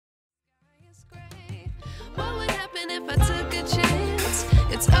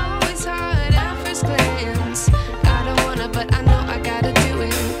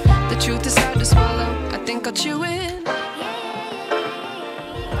truth is hard to swallow. I think I'll chew it.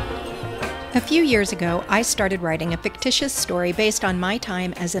 A few years ago, I started writing a fictitious story based on my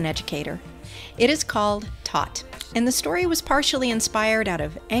time as an educator. It is called Taught, and the story was partially inspired out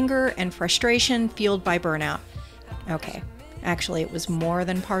of anger and frustration fueled by burnout. Okay, actually it was more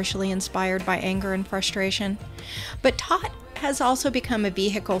than partially inspired by anger and frustration. But Taught has also become a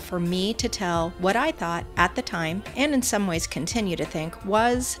vehicle for me to tell what I thought at the time, and in some ways continue to think,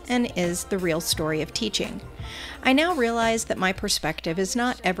 was and is the real story of teaching. I now realize that my perspective is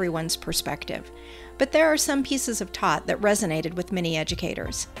not everyone's perspective, but there are some pieces of Taught that resonated with many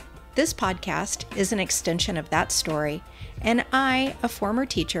educators. This podcast is an extension of that story, and I, a former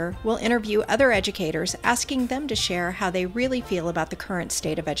teacher, will interview other educators asking them to share how they really feel about the current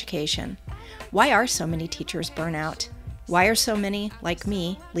state of education. Why are so many teachers burnt out? Why are so many, like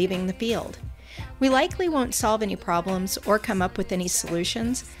me, leaving the field? We likely won't solve any problems or come up with any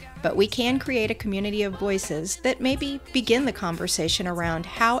solutions, but we can create a community of voices that maybe begin the conversation around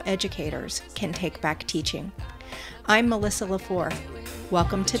how educators can take back teaching. I'm Melissa LaFour.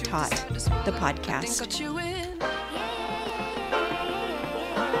 Welcome to Taught, the podcast.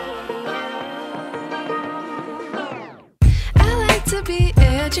 I like to be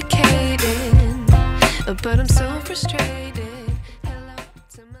educated, but I'm so frustrated.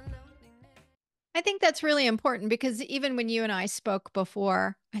 I think that's really important because even when you and I spoke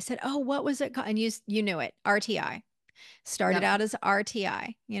before, I said, "Oh, what was it called?" And you knew it, RTI. Started out as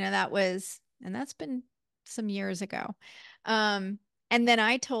RTI. And that's been some years ago. And then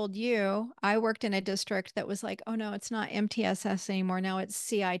I told you I worked in a district that was like, "Oh no, it's not MTSS anymore. Now it's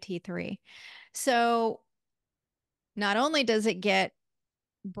CIT3." So not only does it get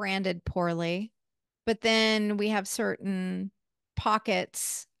branded poorly, but then we have certain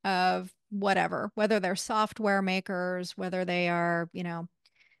pockets of whatever, whether they're software makers, whether they are,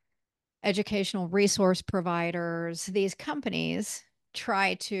 educational resource providers, these companies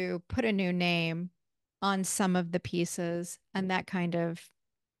try to put a new name on some of the pieces, and that kind of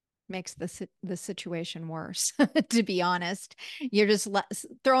makes the situation worse. To be honest, you're just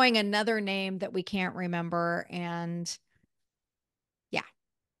throwing another name that we can't remember, and yeah.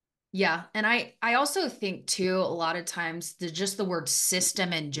 Yeah. And I also think too, a lot of times just the word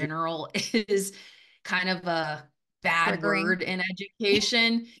system in general is kind of a bad Triggering. word in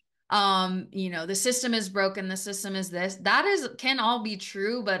education. The system is broken, the system is this. Can all be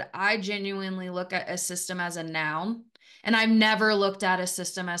true, but I genuinely look at a system as a noun. And I've never looked at a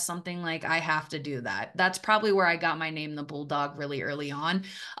system as something like I have to do that. That's probably where I got my name, the Bulldog, really early on,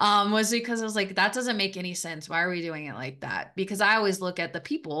 was because I was like, that doesn't make any sense. Why are we doing it like that? Because I always look at the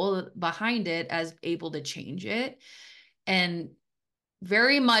people behind it as able to change it, and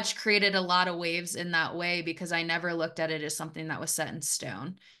very much created a lot of waves in that way because I never looked at it as something that was set in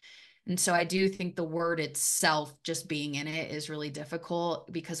stone. And so I do think the word itself, just being in it, is really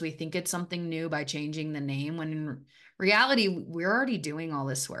difficult because we think it's something new by changing the name, when in reality, we're already doing all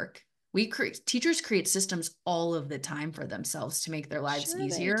this work. Teachers create systems all of the time for themselves to make their lives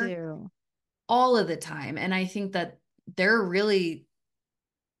easier. They do. All of the time. And I think that they're really,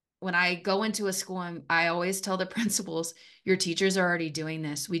 when I go into a school, I always tell the principals, your teachers are already doing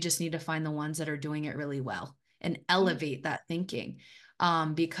this. We just need to find the ones that are doing it really well and elevate that thinking.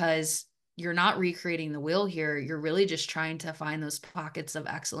 Because you're not recreating the wheel here. You're really just trying to find those pockets of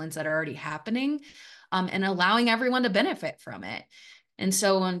excellence that are already happening, and allowing everyone to benefit from it. And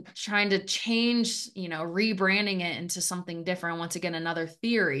so when trying to change, rebranding it into something different, once again, another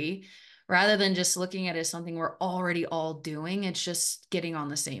theory, rather than just looking at it as something we're already all doing, it's just getting on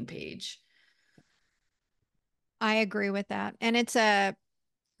the same page. I agree with that. And it's a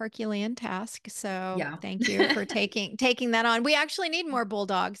Herculean task. So Yeah. thank you for taking that on. We actually need more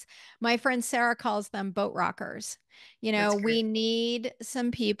bulldogs. My friend Sarah calls them boat rockers. We need some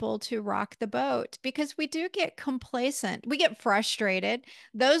people to rock the boat because we do get complacent. We get frustrated.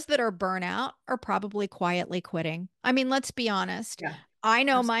 Those that are burnout are probably quietly quitting. I mean, let's be honest. Yeah. I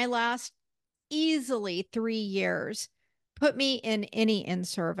know my last easily 3 years put me in any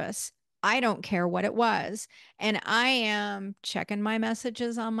in-service. I don't care what it was. And I am checking my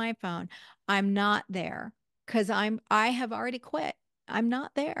messages on my phone. I'm not there because I have already quit. I'm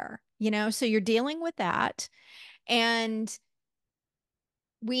not there, so you're dealing with that. And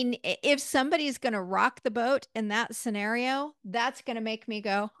if somebody's going to rock the boat in that scenario, that's going to make me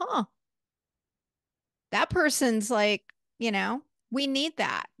go, huh, that person's like, we need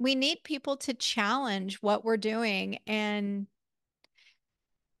that. We need people to challenge what we're doing and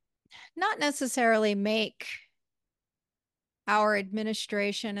not necessarily make our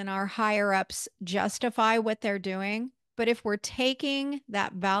administration and our higher ups justify what they're doing, But if we're taking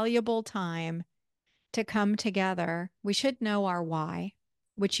that valuable time to come together, we should know our why,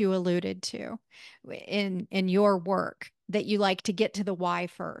 which you alluded to in your work, that you like to get to the why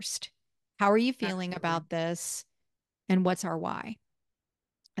first. How are you feeling Absolutely. about this? And what's our why?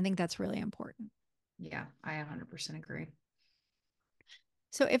 I think that's really important. Yeah, I 100% agree.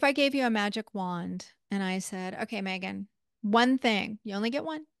 So if I gave you a magic wand and I said, okay, Meagan, one thing, you only get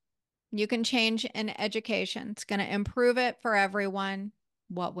one, you can change in education. It's going to improve it for everyone.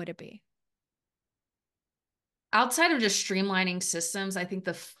 What would it be? Outside of just streamlining systems, I think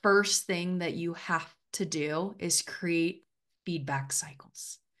the first thing that you have to do is create feedback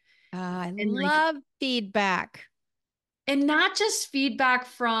cycles. I And like, love feedback. and not just feedback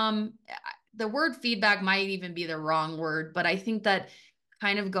from the word feedback might even be the wrong word, but I think that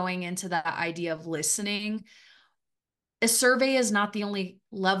kind of going into that idea of listening, a survey is not the only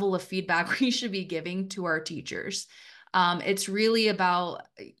level of feedback we should be giving to our teachers. It's really about,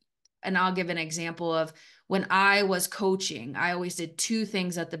 and I'll give an example of when I was coaching, I always did two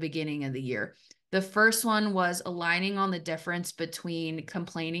things at the beginning of the year. The first one was aligning on the difference between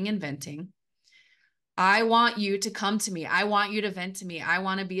complaining and venting. I want you to come to me. I want you to vent to me. I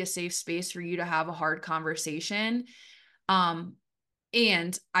want to be a safe space for you to have a hard conversation. Um,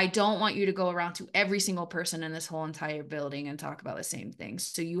 and I don't want you to go around to every single person in this whole entire building and talk about the same things.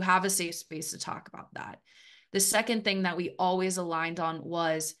 So you have a safe space to talk about that. The second thing that we always aligned on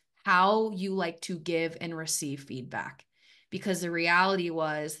was how you like to give and receive feedback. Because the reality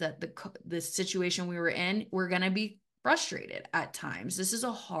was that the situation we were in, we're going to be frustrated at times. This is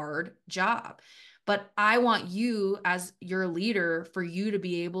a hard job. But I want you, as your leader, for you to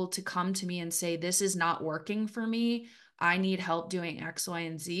be able to come to me and say, this is not working for me. I need help doing X, Y,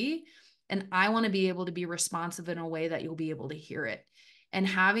 and Z. And I want to be able to be responsive in a way that you'll be able to hear it. And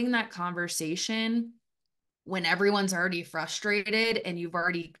having that conversation when everyone's already frustrated and you've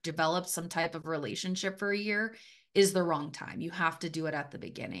already developed some type of relationship for a year is the wrong time. You have to do it at the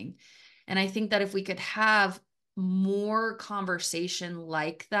beginning. And I think that if we could have more conversation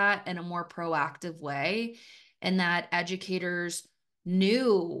like that in a more proactive way, and that educators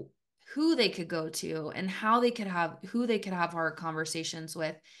knew who they could go to and how they could have who they could have hard conversations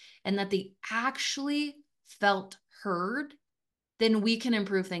with, and that they actually felt heard, then we can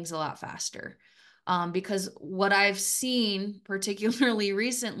improve things a lot faster. Because what I've seen, particularly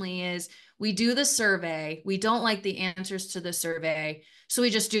recently, is we do the survey, we don't like the answers to the survey, so we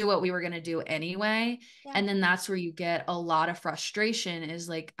just do what we were going to do anyway. Yeah. And then that's where you get a lot of frustration is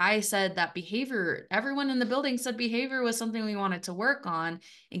like I said, that behavior, everyone in the building said behavior was something we wanted to work on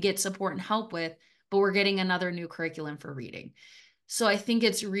and get support and help with, but we're getting another new curriculum for reading. So I think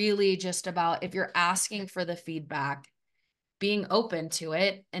it's really just about if you're asking for the feedback, being open to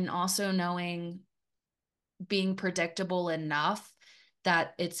it and also knowing being predictable enough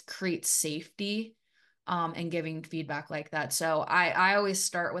that it creates safety, and giving feedback like that. So I always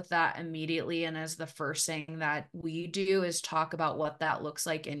start with that immediately. And as the first thing that we do is talk about what that looks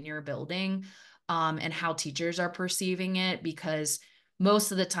like in your building, and how teachers are perceiving it, because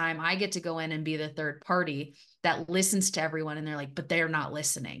most of the time I get to go in and be the third party that listens to everyone and they're like, but they're not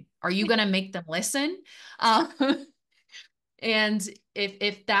listening. Are you going to make them listen? And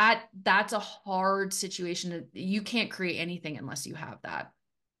if that's a hard situation, you can't create anything unless you have that.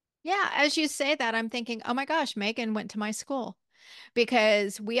 Yeah. As you say that, I'm thinking, oh my gosh, Meagan went to my school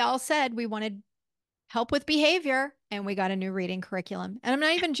because we all said we wanted help with behavior and we got a new reading curriculum. And I'm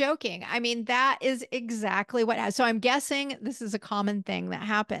not even joking. I mean, that is exactly what. So I'm guessing this is a common thing that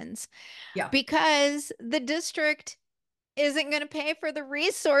happens Yeah. because the district isn't going to pay for the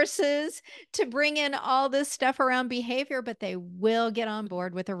resources to bring in all this stuff around behavior, but they will get on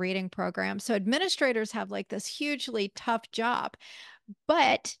board with a reading program. So administrators have like this hugely tough job.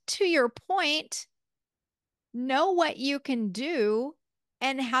 But to your point, know what you can do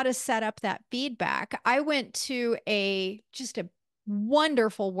and how to set up that feedback. I went to a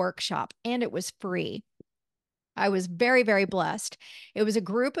wonderful workshop and it was free. I was very, very blessed. It was a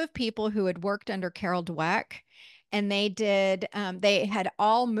group of people who had worked under Carol Dweck, and they had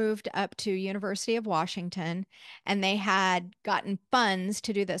all moved up to University of Washington, and they had gotten funds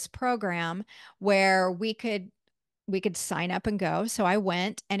to do this program where we could sign up and go. So I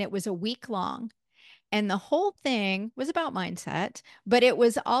went, and it was a week long. And the whole thing was about mindset, but it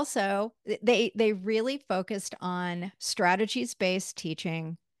was also they really focused on strategies based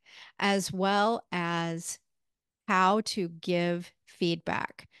teaching as well as how to give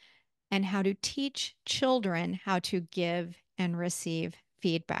feedback and how to teach children how to give and receive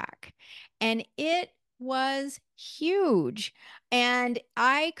feedback. And it was huge. And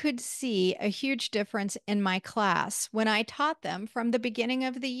I could see a huge difference in my class when I taught them from the beginning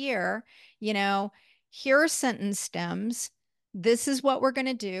of the year, you know, here are sentence stems. This is what we're going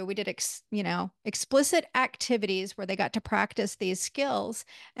to do. We did, explicit activities where they got to practice these skills.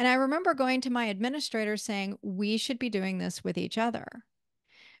 And I remember going to my administrator saying, we should be doing this with each other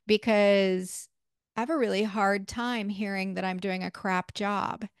because I have a really hard time hearing that I'm doing a crap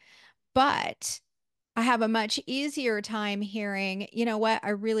job. But I have a much easier time hearing, you know what,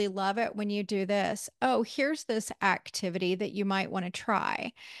 I really love it when you do this. Oh, here's this activity that you might want to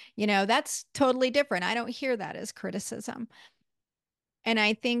try. That's totally different. I don't hear that as criticism. And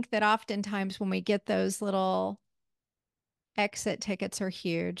I think that oftentimes when we get those little exit tickets are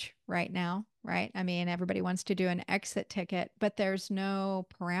huge right now, right? I mean, everybody wants to do an exit ticket, but there's no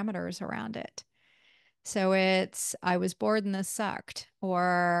parameters around it. So it's, I was bored and this sucked,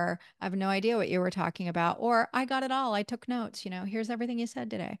 or I have no idea what you were talking about, or I got it all. I took notes, here's everything you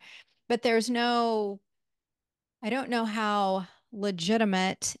said today. But there's no, I don't know how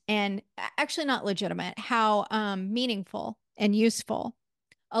legitimate and actually not legitimate, how meaningful and useful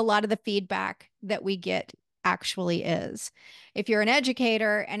a lot of the feedback that we get actually is. If you're an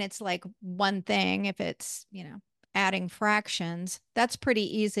educator and it's like one thing, if it's, adding fractions, that's pretty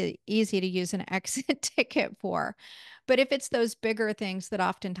easy to use an exit ticket for. But if it's those bigger things that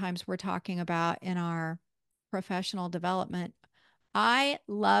oftentimes we're talking about in our professional development, I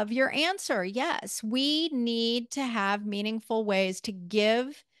love your answer. Yes, we need to have meaningful ways to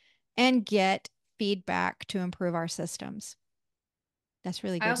give and get feedback to improve our systems. That's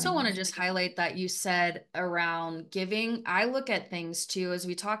really I good, also want Megan. to just highlight that you said around giving. I look at things too as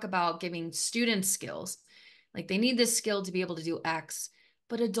we talk about giving students skills. Like they need this skill to be able to do X,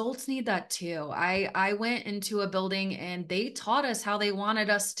 but adults need that too. I went into a building and they taught us how they wanted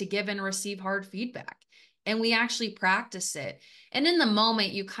us to give and receive hard feedback. And we actually practice it. And in the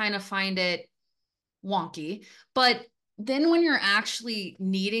moment, you kind of find it wonky. But then when you're actually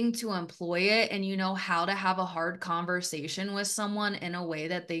needing to employ it and you know how to have a hard conversation with someone in a way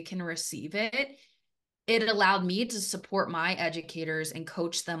that they can receive it, it allowed me to support my educators and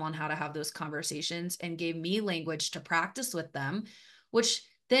coach them on how to have those conversations and gave me language to practice with them, which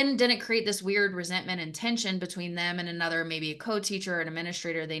then didn't create this weird resentment and tension between them and another, maybe a co-teacher or an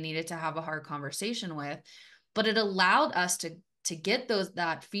administrator they needed to have a hard conversation with. But it allowed us to get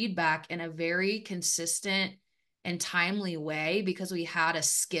that feedback in a very consistent and timely way because we had a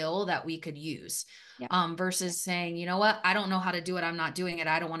skill that we could use. Yeah. Versus saying, you know what, I don't know how to do it. I'm not doing it.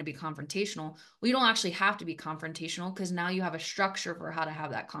 I don't want to be confrontational. Well, you don't actually have to be confrontational because now you have a structure for how to have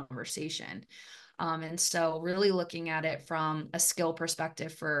that conversation. And so really looking at it from a skill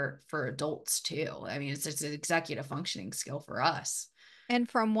perspective for adults too. I mean, it's an executive functioning skill for us. And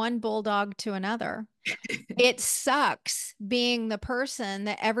from one bulldog to another. It sucks being the person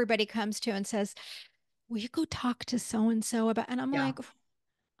that everybody comes to and says, will you go talk to so and so about? And I'm Yeah. like,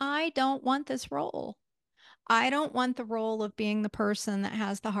 I don't want this role. I don't want the role of being the person that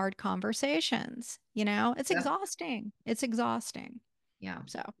has the hard conversations. It's Yep. exhausting. It's exhausting. Yeah.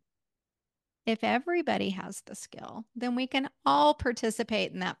 So if everybody has the skill, then we can all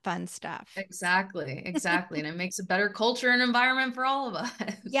participate in that fun stuff. Exactly. Exactly. And it makes a better culture and environment for all of us.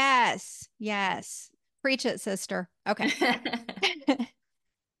 Yes. Yes. Preach it, sister. Okay.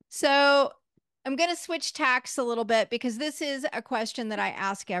 So I'm going to switch tacks a little bit because this is a question that I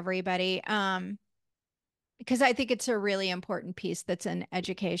ask everybody. Because I think it's a really important piece that's in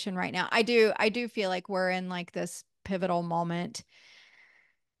education right now. I do feel like we're in like this pivotal moment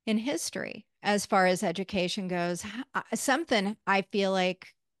in history as far as education goes. Something I feel like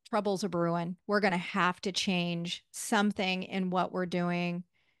troubles are brewing. We're going to have to change something in what we're doing.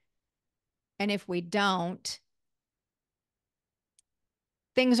 And if we don't,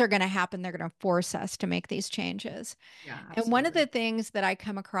 things are going to happen. They're going to force us to make these changes. Yeah, And one of the absolutely. things that I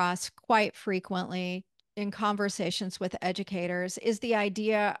come across quite frequently in conversations with educators is the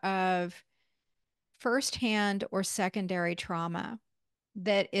idea of firsthand or secondary trauma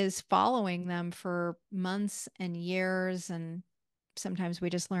that is following them for months and years. And sometimes we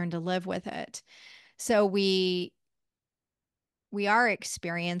just learn to live with it. So we are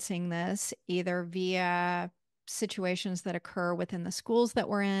experiencing this either via situations that occur within the schools that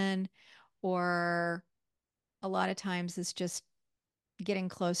we're in, or a lot of times it's just getting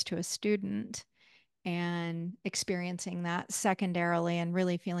close to a student and experiencing that secondarily and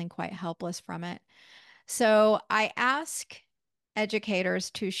really feeling quite helpless from it. So I ask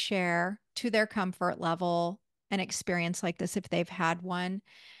educators to share to their comfort level an experience like this if they've had one,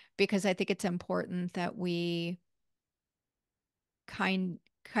 because I think it's important that we kind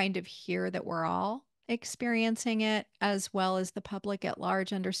of hear that we're all experiencing it, as well as the public at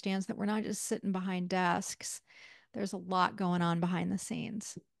large, understands that we're not just sitting behind desks. There's a lot going on behind the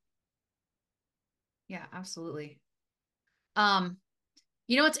scenes. Yeah, absolutely. Um,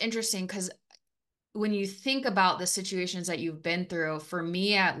 you know, it's interesting because when you think about the situations that you've been through, for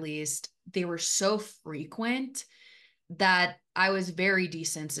me at least, they were so frequent that I was very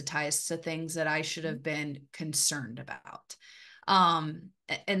desensitized to things that I should have been concerned about.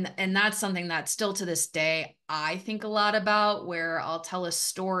 And that's something that still to this day I think a lot about, where I'll tell a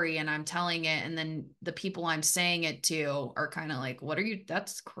story and I'm telling it, and then the people I'm saying it to are kind of like, what are you,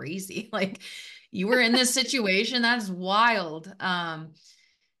 that's crazy. Like, you were in this situation, that's wild.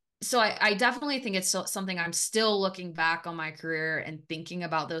 So I definitely think it's still something I'm still looking back on my career and thinking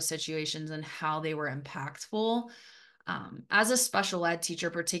about those situations and how they were impactful. As a special ed teacher,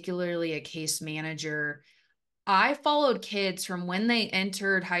 particularly a case manager, I followed kids from when they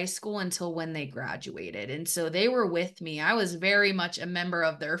entered high school until when they graduated. And so they were with me. I was very much a member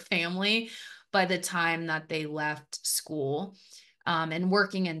of their family by the time that they left school. And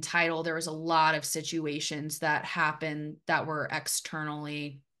working in title, there was a lot of situations that happened that were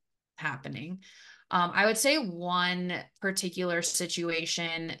externally happening. I would say one particular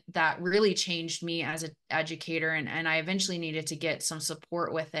situation that really changed me as an educator, and I eventually needed to get some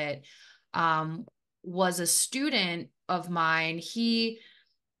support with it, um, was a student of mine. He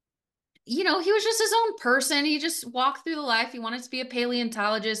was just his own person. He just walked through the life. He wanted to be a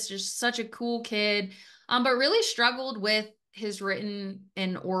paleontologist, just such a cool kid, but really struggled with his written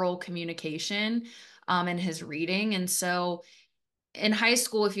and oral communication, and his reading. And so in high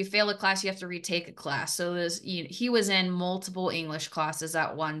school, if you fail a class, you have to retake a class. So he was in multiple English classes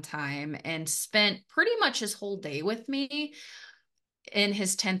at one time and spent pretty much his whole day with me in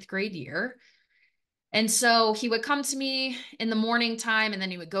his 10th grade year. And so he would come to me in the morning time, and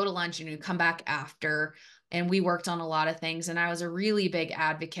then he would go to lunch and he would come back after. And we worked on a lot of things. And I was a really big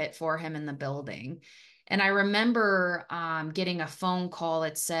advocate for him in the building. And I remember getting a phone call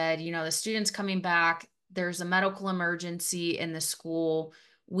that said, the student's coming back. There's a medical emergency in the school.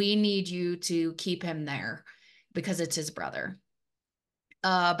 We need you to keep him there because it's his brother.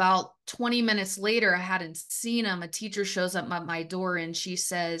 About 20 minutes later, I hadn't seen him. A teacher shows up at my door and she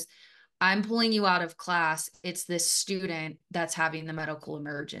says, I'm pulling you out of class. It's this student that's having the medical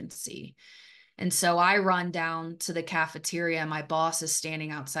emergency. And so I run down to the cafeteria. My boss is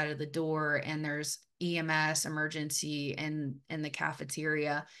standing outside of the door, and there's EMS emergency in the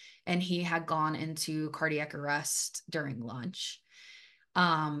cafeteria. And he had gone into cardiac arrest during lunch.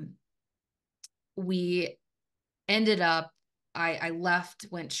 Um, we ended up, I left,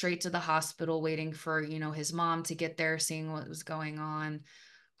 went straight to the hospital, waiting for, his mom to get there, seeing what was going on.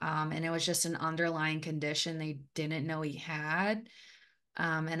 And it was just an underlying condition they didn't know he had.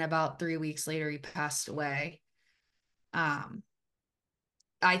 And about 3 weeks later, he passed away. Um,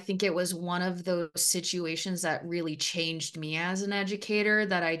 I think it was one of those situations that really changed me as an educator,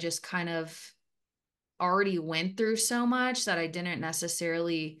 that I just kind of already went through so much that I didn't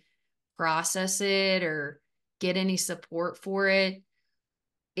necessarily process it or get any support for it,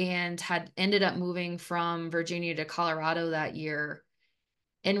 and had ended up moving from Virginia to Colorado that year,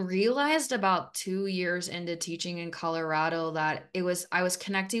 and realized about 2 years into teaching in Colorado that I was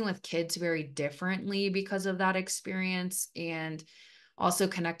connecting with kids very differently because of that experience, and also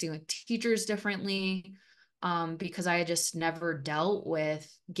connecting with teachers differently, because I had just never dealt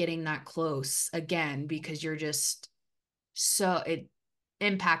with getting that close again, because it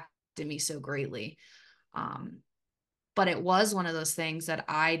impacted me so greatly. Um, but it was one of those things that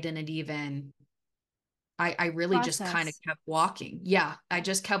I didn't even I really just kind of Process. kept walking. Yeah, I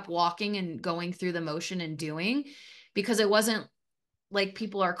just kept walking and going through the motion and doing, because it wasn't like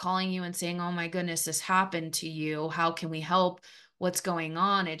people are calling you and saying, "Oh my goodness, this happened to you. How can we help? What's going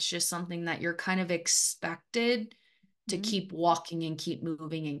on?" It's just something that you're kind of expected to Mhm. keep walking and keep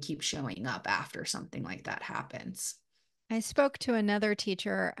moving and keep showing up after something like that happens. I spoke to another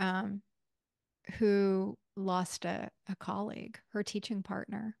teacher who lost a colleague, her teaching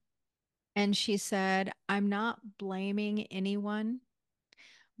partner. And she said, I'm not blaming anyone,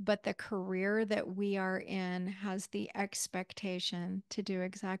 but the career that we are in has the expectation to do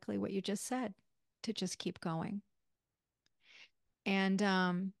exactly what you just said, to just keep going. And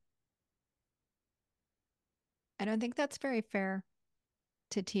I don't think that's very fair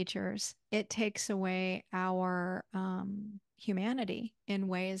to teachers. It takes away our humanity in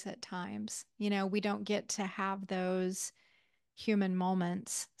ways at times. We don't get to have those human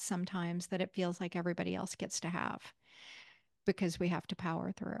moments sometimes that it feels like everybody else gets to have because we have to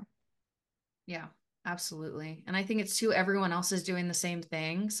power through. Yeah. Absolutely. And I think it's too, everyone else is doing the same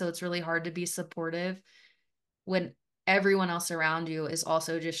thing. So it's really hard to be supportive when everyone else around you is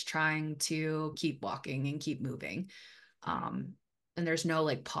also just trying to keep walking and keep moving. Um, and there's no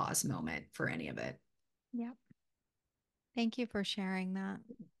like pause moment for any of it. Yep. Thank you for sharing that.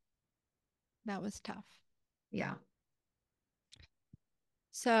 That was tough. Yeah.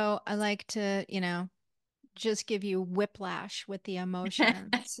 So I like to, just give you whiplash with the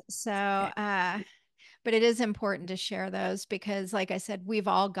emotions. So, Okay. but it is important to share those because, like I said, we've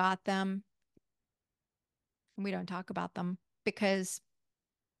all got them. And we don't talk about them because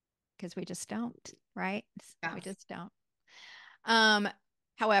we just don't, right? Yeah. We just don't. Um,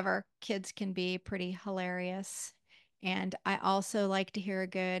 However, kids can be pretty hilarious. And I also like to hear a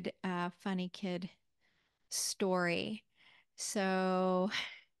good, funny kid story. So,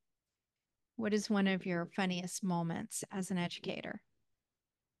 what is one of your funniest moments as an educator?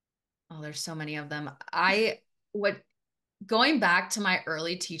 Oh, there's so many of them. What going back to my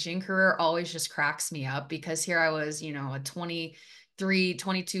early teaching career always just cracks me up because here I was, a 23,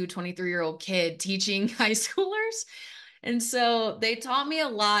 22, 23-year-old kid teaching high schoolers. And so they taught me a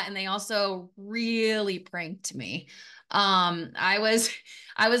lot and they also really pranked me. I was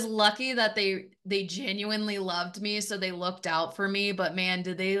I was lucky that they genuinely loved me, so they looked out for me, but man,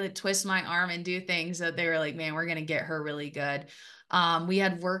 did they like twist my arm and do things that they were like, man, we're gonna get her really good. We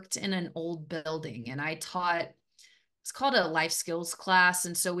had worked in an old building and I taught it's called a life skills class.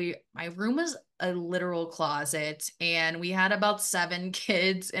 And so my room was a literal closet and we had about 7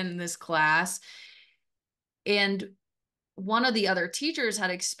 kids in this class. And one of the other teachers had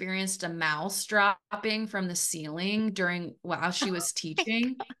experienced a mouse dropping from the ceiling during while she was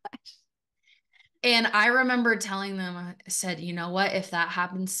teaching. And I remember telling them, I said, you know what, if that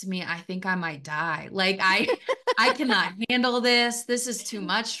happens to me, I think I might die. Like I cannot handle this. This is too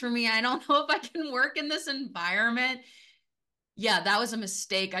much for me. I don't know if I can work in this environment. Yeah, that was a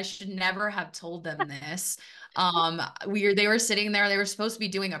mistake. I should never have told them this. They were sitting there, they were supposed to be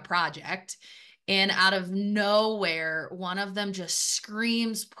doing a project, and out of nowhere, one of them just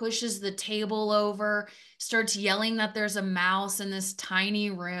screams, pushes the table over, starts yelling that there's a mouse in this tiny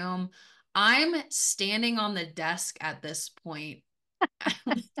room. I'm standing on the desk at this point.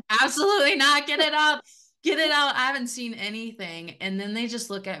 Absolutely not. Get it out. Get it out. I haven't seen anything. And then they just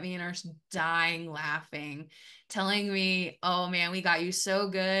look at me and are dying laughing, telling me, oh man, we got you so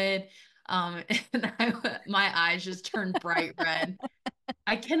good. And my eyes just turned bright red.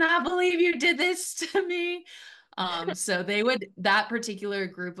 I cannot believe you did this to me. So that particular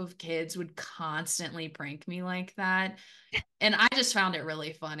group of kids would constantly prank me like that. And I just found it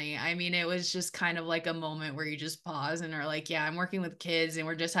really funny. I mean, it was just kind of like a moment where you just pause and are like, yeah, I'm working with kids and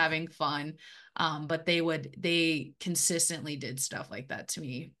we're just having fun. But they consistently did stuff like that to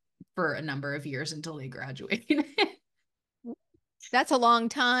me for a number of years until they graduated. That's a long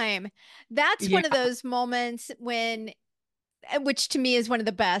time. That's Yeah, one of those moments when, which to me is one of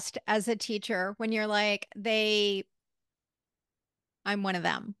the best as a teacher, when you're like, I'm one of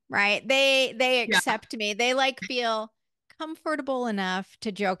them, right? They yeah. accept me. They like feel comfortable enough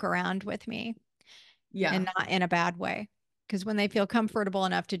to joke around with me and Yeah. not in a bad way. Because when they feel comfortable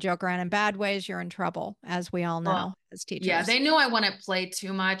enough to joke around in bad ways, you're in trouble, as we all Well, know as yeah, teachers. they knew I wouldn't play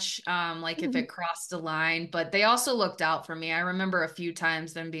too much, like if it crossed the line, but they also looked out for me. I remember a few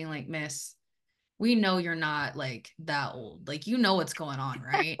times them being like, Miss, we know you're not like that old. Like, you know what's going on,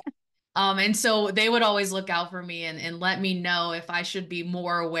 right? And so they would always look out for me and let me know if I should be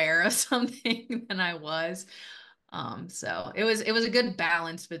more aware of something than I was. So it was a good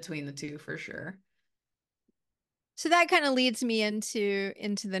balance between the two for sure. So that kind of leads me into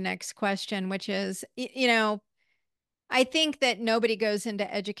the next question, which is, I think that nobody goes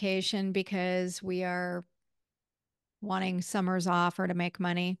into education because we are wanting summers off or to make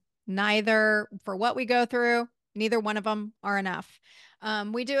money. Neither for what we go through, neither one of them are enough.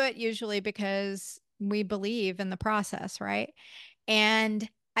 We do it usually because we believe in the process, right? And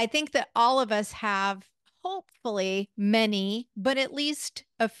I think that all of us have, hopefully, many, but at least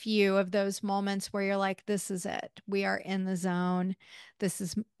a few of those moments where you're like, this is it. We are in the zone. This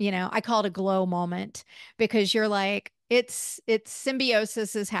is, I call it a glow moment because you're like, it's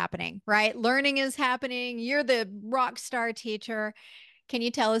symbiosis is happening, right? Learning is happening. You're the rock star teacher. Can you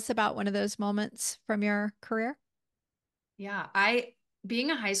tell us about one of those moments from your career? Yeah, I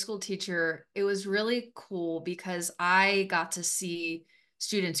being a high school teacher, it was really cool because I got to see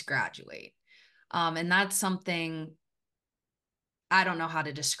students graduate. And that's something I don't know how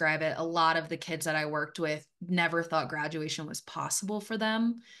to describe it. A lot of the kids that I worked with never thought graduation was possible for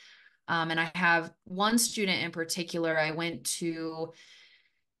them. And I have one student in particular, I went to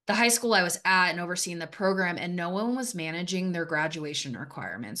the high school I was at and overseeing the program, and no one was managing their graduation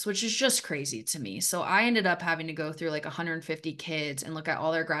requirements, which is just crazy to me. So I ended up having to go through like 150 kids and look at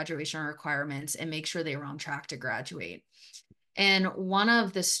all their graduation requirements and make sure they were on track to graduate. And one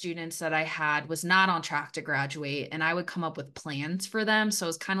of the students that I had was not on track to graduate, and I would come up with plans for them. So it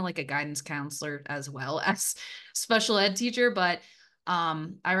was kind of like a guidance counselor as well as special ed teacher. But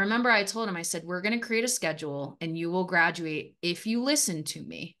I remember I told him, I said, we're going to create a schedule and you will graduate if you listen to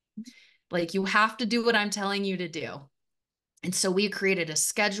me. Like, you have to do what I'm telling you to do. And so we created a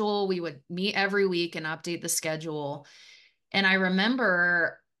schedule. We would meet every week and update the schedule. And I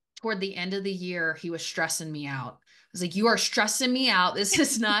remember toward the end of the year, he was stressing me out. I was like, you are stressing me out. This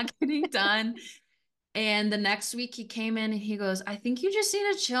is not getting done. And the next week he came in and he goes, I think you just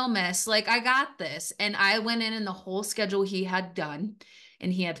need to chill, miss. Like, I got this. And I went in and the whole schedule he had done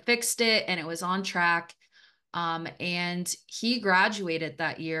and he had fixed it and it was on track. And he graduated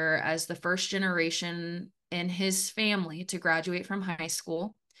that year as the first generation in his family to graduate from high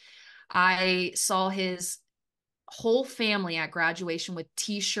school. I saw his whole family at graduation with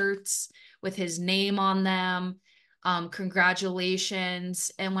t-shirts with his name on them.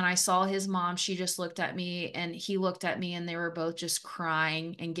 Congratulations. And when I saw his mom, she just looked at me and he looked at me and they were both just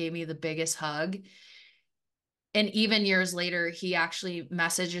crying and gave me the biggest hug. And even years later, he actually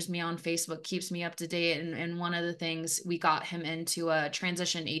messages me on Facebook, keeps me up to date. And one of the things, we got him into a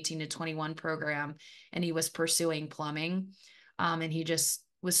transition 18 to 21 program, and he was pursuing plumbing. And he just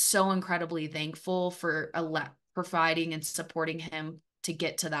was so incredibly thankful for providing and supporting him to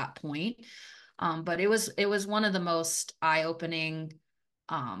get to that point. But it was one of the most eye-opening,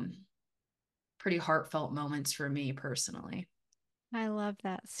 pretty heartfelt moments for me personally. I love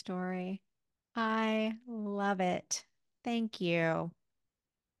that story. I love it. Thank you.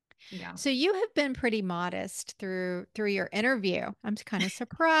 Yeah. So you have been pretty modest through your interview. I'm kind of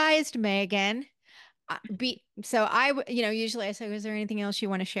surprised, Megan. Usually I say, is there anything else you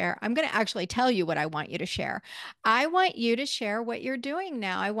want to share? I'm going to actually tell you what I want you to share. I want you to share what you're doing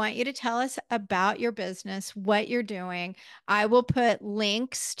now. I want you to tell us about your business, what you're doing. I will put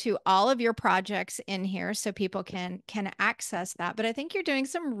links to all of your projects in here so people can access that. But I think you're doing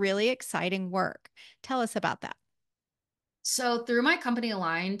some really exciting work. Tell us about that. So through my company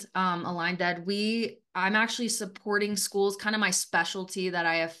Aligned Ed, I'm actually supporting schools. Kind of my specialty that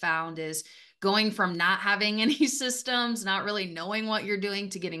I have found is going from not having any systems, not really knowing what you're doing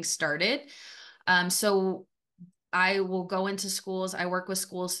to getting started. So I will go into schools. I work with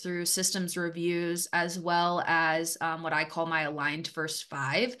schools through systems reviews as well as what I call my Aligned First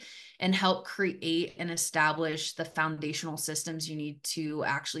Five, and help create and establish the foundational systems you need to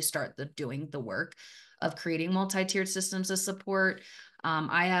actually start doing the work of creating multi-tiered systems of support.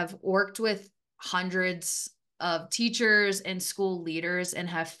 I have worked with hundreds of teachers and school leaders and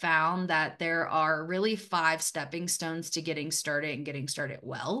have found that there are really 5 stepping stones to getting started and getting started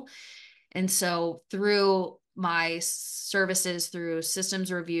well. And so through my services, through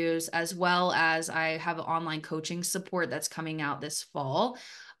systems reviews, as well as I have online coaching support that's coming out this fall,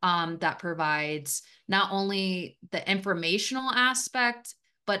 that provides not only the informational aspect,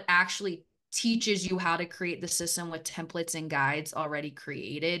 but actually teaches you how to create the system with templates and guides already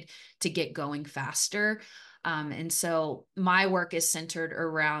created to get going faster. And so my work is centered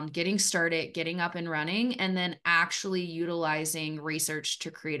around getting started, getting up and running, and then actually utilizing research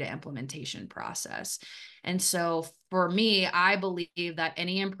to create an implementation process. And so for me, I believe that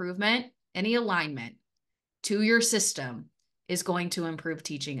any improvement, any alignment to your system is going to improve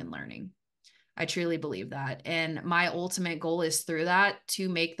teaching and learning. I truly believe that. And my ultimate goal is through that to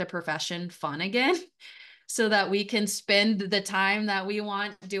make the profession fun again so that we can spend the time that we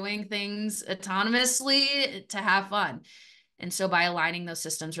want doing things autonomously to have fun. And so by aligning those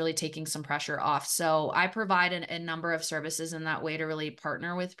systems, really taking some pressure off. So I provide a number of services in that way to really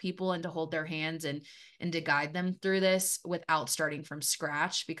partner with people and to hold their hands and to guide them through this without starting from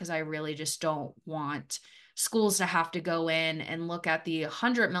scratch, because I really just don't want schools to have to go in and look at the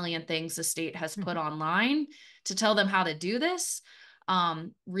 100 million things the state has put online to tell them how to do this.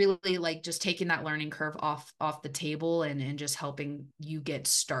 Really like just taking that learning curve off the table and just helping you get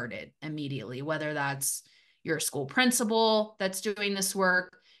started immediately, whether that's you're a school principal that's doing this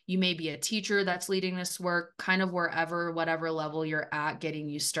work, you may be a teacher that's leading this work, kind of wherever, whatever level you're at, getting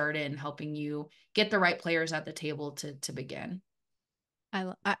you started and helping you get the right players at the table to begin.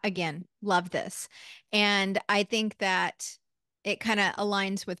 Again, love this. And I think that it kind of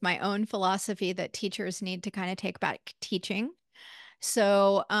aligns with my own philosophy that teachers need to kind of take back teaching.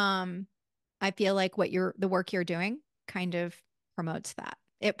 So, I feel like the work you're doing kind of promotes that.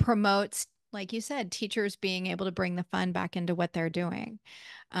 It promotes like you said, teachers being able to bring the fun back into what they're doing,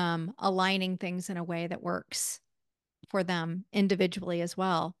 aligning things in a way that works for them individually as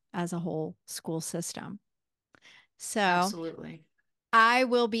well as a whole school system. So Absolutely. I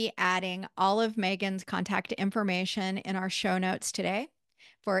will be adding all of Meagan's contact information in our show notes today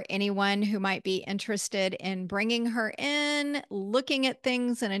for anyone who might be interested in bringing her in, looking at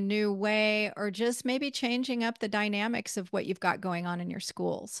things in a new way, or just maybe changing up the dynamics of what you've got going on in your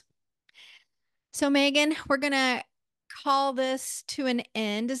schools. So, Meagan, we're going to call this to an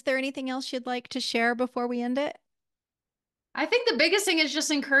end. Is there anything else you'd like to share before we end it? I think the biggest thing is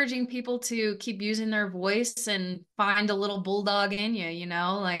just encouraging people to keep using their voice and find a little bulldog in you, you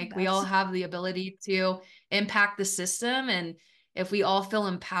know, like we all That's have the ability to impact the system. And if we all feel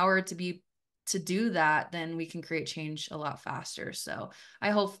empowered to do that, then we can create change a lot faster. So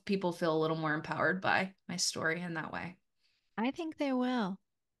I hope people feel a little more empowered by my story in that way. I think they will.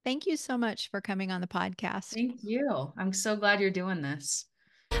 Thank you so much for coming on the podcast. Thank you. I'm so glad you're doing this.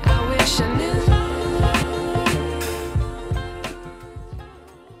 I wish I knew.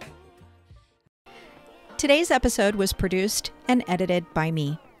 Today's episode was produced and edited by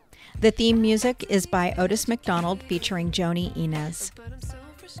me. The theme music is by Otis McDonald featuring Joni Inez.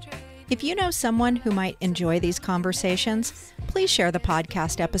 If you know someone who might enjoy these conversations, please share the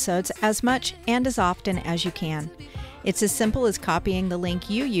podcast episodes as much and as often as you can. It's as simple as copying the link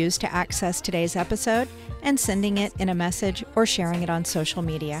you use to access today's episode and sending it in a message or sharing it on social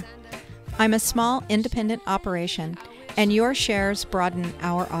media. I'm a small, independent operation, and your shares broaden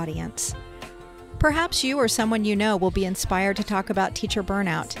our audience. Perhaps you or someone you know will be inspired to talk about teacher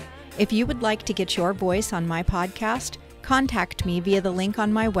burnout. If you would like to get your voice on my podcast, contact me via the link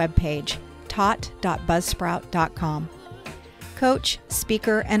on my webpage, taught.buzzsprout.com. Coach,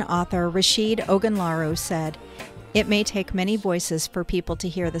 speaker, and author Rashid Ogunlaru said, "It may take many voices for people to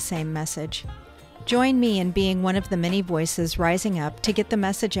hear the same message." Join me in being one of the many voices rising up to get the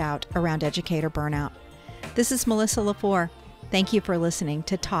message out around educator burnout. This is Melissa LaFour. Thank you for listening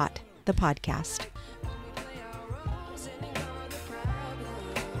to Taught, the podcast.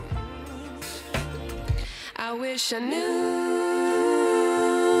 I wish I knew.